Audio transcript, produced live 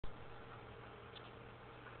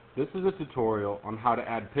This is a tutorial on how to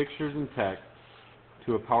add pictures and text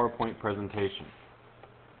to a PowerPoint presentation.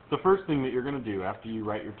 The first thing that you're going to do after you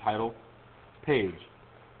write your title page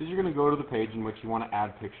is you're going to go to the page in which you want to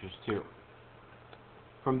add pictures to.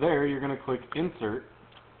 From there, you're going to click Insert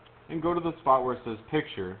and go to the spot where it says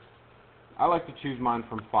Picture. I like to choose mine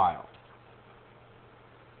from File.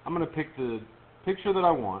 I'm going to pick the picture that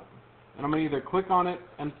I want, and I'm going to either click on it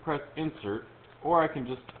and press Insert, or I can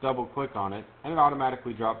just double click on it and it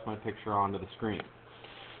automatically drops my picture onto the screen.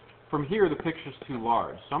 From here, the picture's too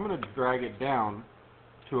large, so I'm going to drag it down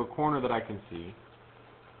to a corner that I can see,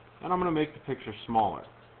 and I'm going to make the picture smaller.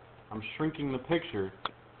 I'm shrinking the picture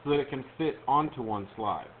so that it can fit onto one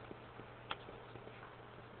slide.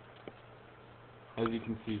 As you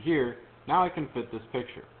can see here, now I can fit this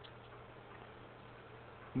picture.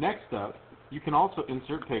 Next up, you can also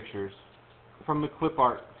insert pictures from the clip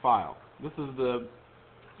art file. This is the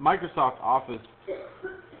Microsoft Office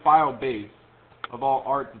file base of all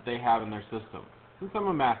art that they have in their system. Since I'm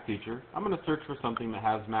a math teacher, I'm going to search for something that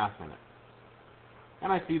has math in it.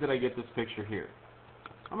 And I see that I get this picture here.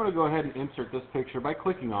 I'm going to go ahead and insert this picture by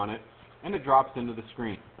clicking on it, and it drops into the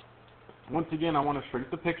screen. Once again, I want to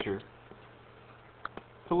shrink the picture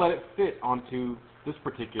to let it fit onto this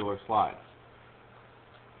particular slide.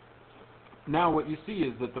 Now what you see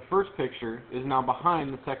is that the first picture is now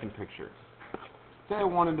behind the second picture. Say I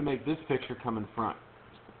wanted to make this picture come in front.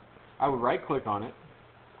 I would right click on it,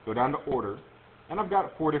 go down to Order, and I've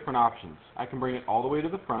got 4 different options. I can bring it all the way to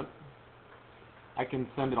the front, I can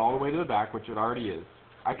send it all the way to the back, which it already is,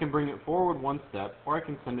 I can bring it forward 1 step, or I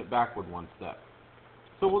can send it backward 1 step.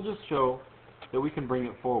 So we'll just show that we can bring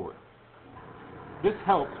it forward. This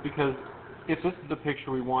helps because if this is the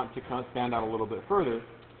picture we want to kind of stand out a little bit further,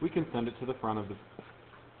 we can send it to the front of the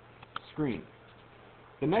screen.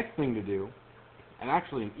 The next thing to do, and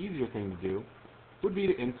actually an easier thing to do, would be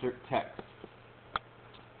to insert text.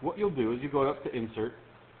 What you'll do is you go up to Insert,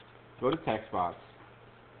 go to Text Box,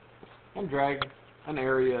 and drag an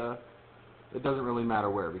area. It doesn't really matter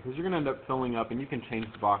where, because you're going to end up filling up and you can change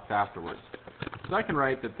the box afterwards. So I can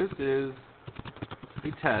write that this is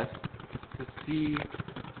a test to see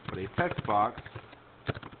what a text box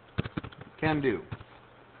can do.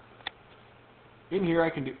 In here I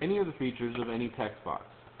can do any of the features of any text box.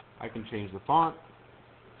 I can change the font,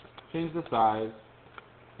 change the size,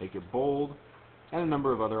 make it bold, and a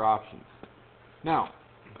number of other options. Now,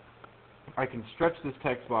 I can stretch this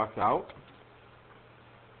text box out,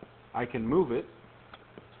 I can move it,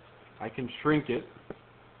 I can shrink it,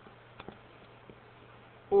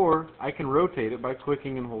 or I can rotate it by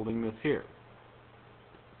clicking and holding this here.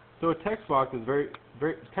 So a text box is very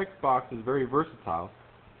versatile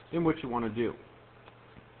in what you want to do.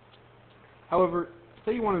 However,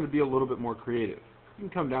 say you wanted to be a little bit more creative. You can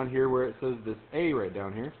come down here where it says this A right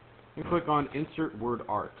down here and click on Insert Word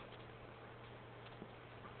Art.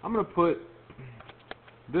 I'm going to put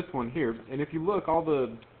this one here, and if you look, all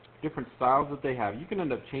the different styles that they have, you can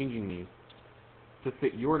end up changing these to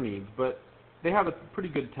fit your needs, but they have a pretty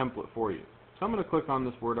good template for you. So I'm going to click on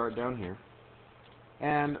this word art down here,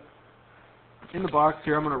 and in the box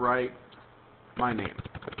here I'm going to write my name.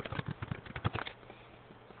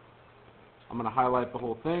 I'm going to highlight the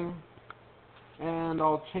whole thing, and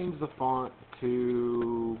I'll change the font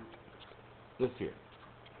to this here.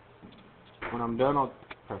 When I'm done, I'll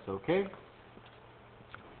press OK.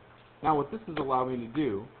 Now what this has allowed me to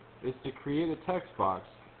do is to create a text box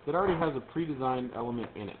that already has a pre-designed element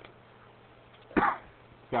in it.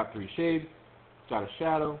 It's got 3 shades, it's got a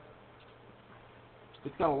shadow,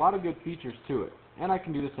 it's got a lot of good features to it, and I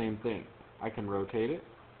can do the same thing. I can rotate it,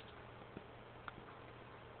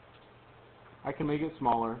 I can make it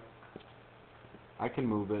smaller, I can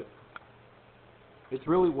move it. It's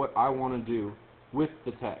really what I want to do with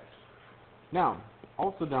the text. Now,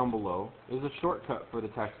 also down below is a shortcut for the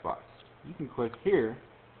text box. You can click here,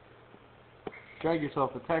 drag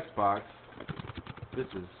yourself a text box. This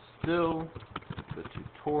is still the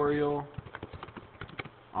tutorial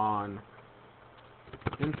on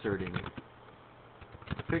inserting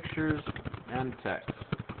pictures and text.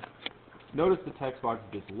 Notice the text box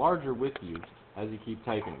gets larger with you as you keep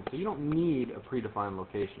typing, so you don't need a predefined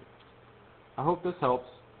location. I hope this helps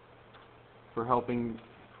for helping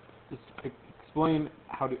explain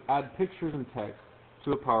how to add pictures and text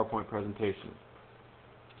to a PowerPoint presentation.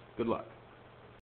 Good luck.